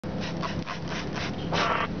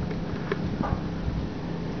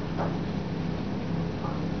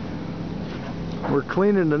We're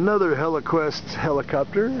cleaning another Heliquest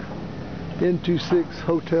helicopter, N26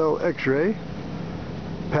 Hotel X-ray.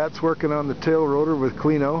 Pat's working on the tail rotor with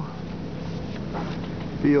Cleano,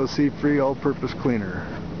 VOC-free all-purpose cleaner.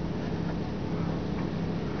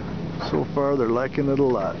 So far they're liking it a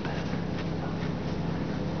lot.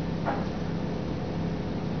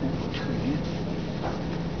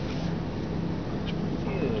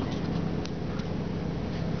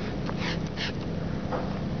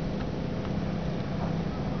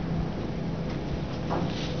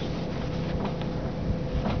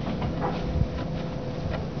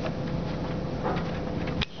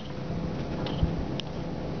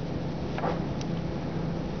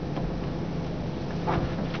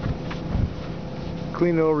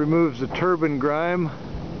 Cleano removes the turbine grime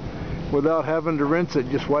without having to rinse it.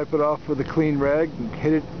 Just wipe it off with a clean rag and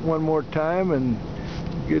hit it one more time and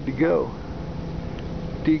good to go.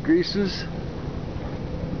 Degreases,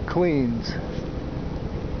 cleans.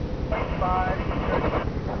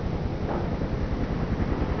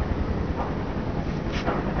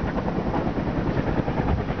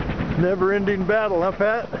 Never-ending battle, huh,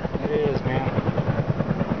 Pat? It is, man.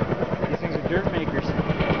 These things are dirt makers.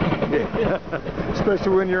 Yeah.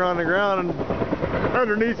 Especially when you're on the ground and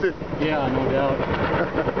underneath it. Yeah, no doubt. Yeah.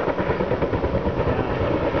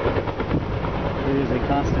 It is a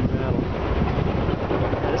constant battle.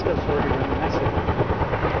 Yeah, this guy's working really nicely.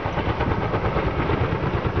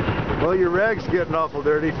 Well, your rag's getting awful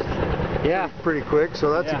dirty. Yeah. Pretty quick, so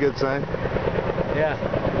that's a good sign. Yeah.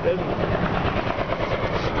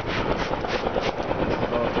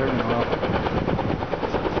 Oh, turning off.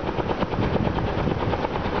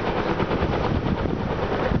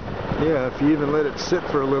 Yeah, if you even let it sit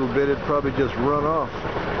for a little bit, it'd probably just run off.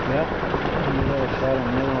 Yep.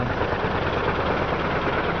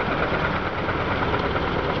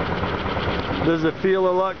 Does it feel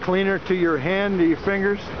a lot cleaner to your hand, to your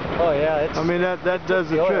fingers? Oh yeah, it's, I mean, that does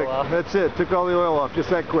the trick. That's it. Took all the oil off just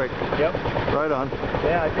that quick. Yep. Right on.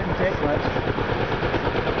 Yeah, it didn't take much.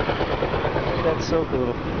 That's so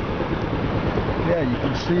cool. Yeah, you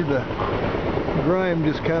can see the grime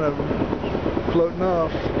just kind of floating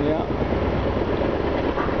off. Yeah.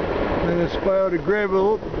 And it's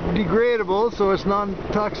biodegradable, so it's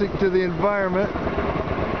non-toxic to the environment.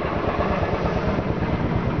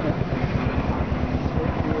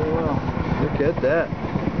 Wow, look at that.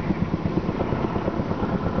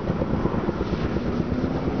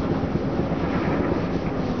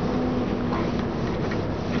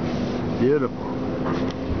 Beautiful.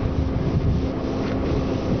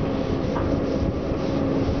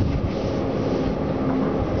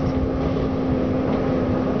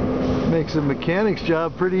 Makes a mechanic's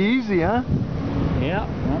job pretty easy, huh? Yeah,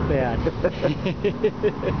 not bad. We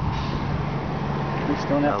just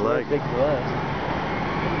don't have to wear big gloves.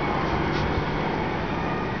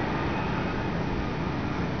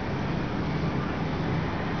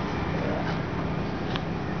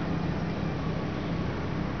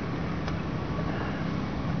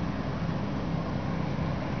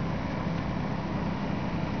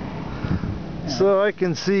 So I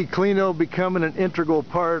can see Cleano becoming an integral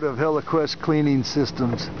part of Heliquest cleaning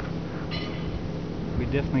systems. We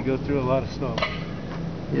definitely go through a lot of stuff.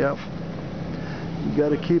 Yep. You got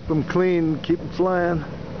to keep them clean, keep them flying.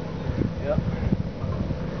 Yep.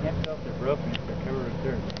 Can't tell if they're broken if they're covered with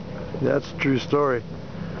dirt. That's a true story.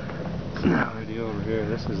 Already over here.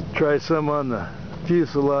 This is. Try some on the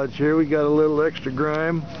fuselage here. We got a little extra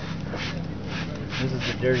grime. This is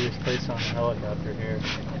the dirtiest place on the helicopter here.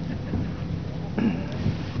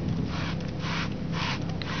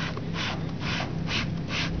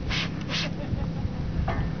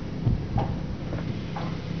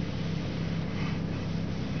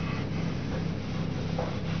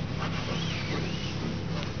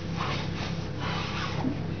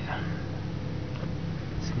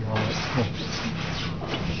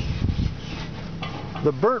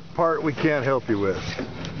 The burnt part we can't help you with.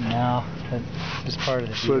 No, that's just part of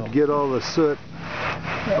the deal. So get all the soot,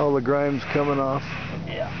 all the grime's coming off.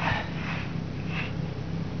 Yeah.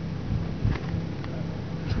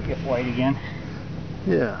 Should we get white again?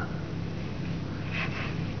 Yeah.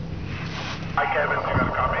 Hi Kevin, you got a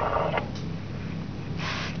copy?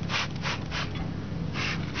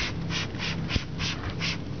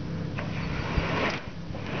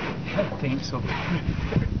 That paint's so bad.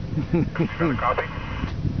 Got a copy?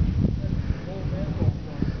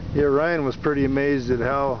 Yeah, Ryan was pretty amazed at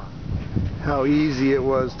how easy it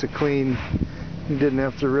was to clean. You didn't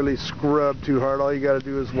have to really scrub too hard. All you got to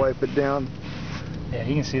do is wipe it down. Yeah,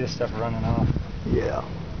 you can see the stuff running off. Yeah.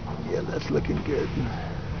 Yeah, that's looking good.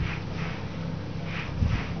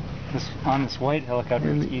 On this white helicopter,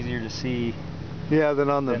 it's easier to see. Yeah, than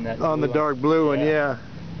on the dark blue one. Yeah.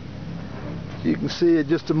 You can see it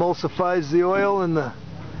just emulsifies the oil and the.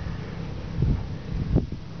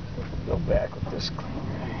 Go back with this clean.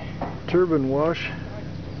 Turbine wash.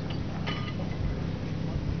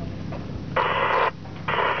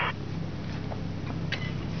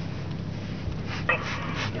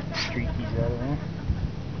 Get the streakies out of there.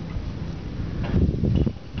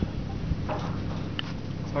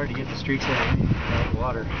 It's hard to get the streaks out of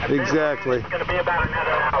water. Exactly. It's going to be about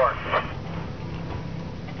another hour.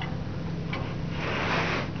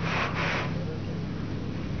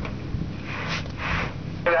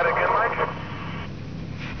 Is that a good mic?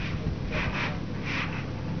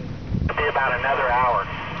 It'll be about another hour.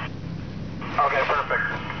 Okay, perfect.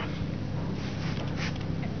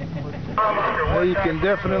 Well, you can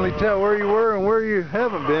definitely tell where you were and where you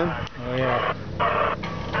haven't been. Oh yeah.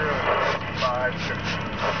 5, 6.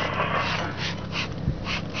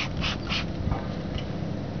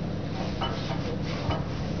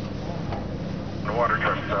 The water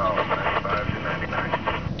truck south, 95 to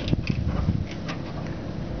 99.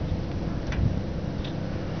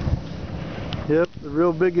 Yep, the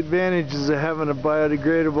real big advantage is of having a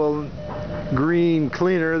biodegradable green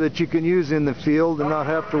cleaner that you can use in the field and not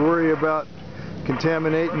have to worry about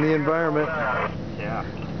contaminating the environment. Yeah.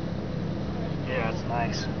 Yeah, it's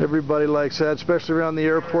nice. Everybody likes that, especially around the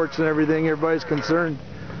airports and everything. Everybody's concerned.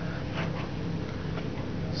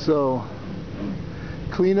 So,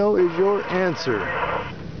 Cleano is your answer.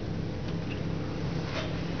 I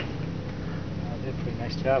did a pretty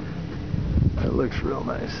nice job. That looks real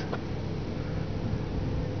nice.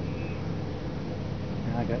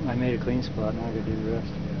 I made a clean spot, now I gotta do the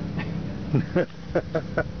rest.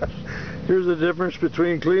 Here's the difference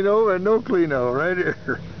between Cleano and no Cleano, right here.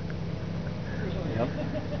 Yep.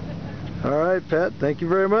 All right, Pat, thank you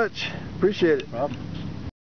very much. Appreciate it. No problem.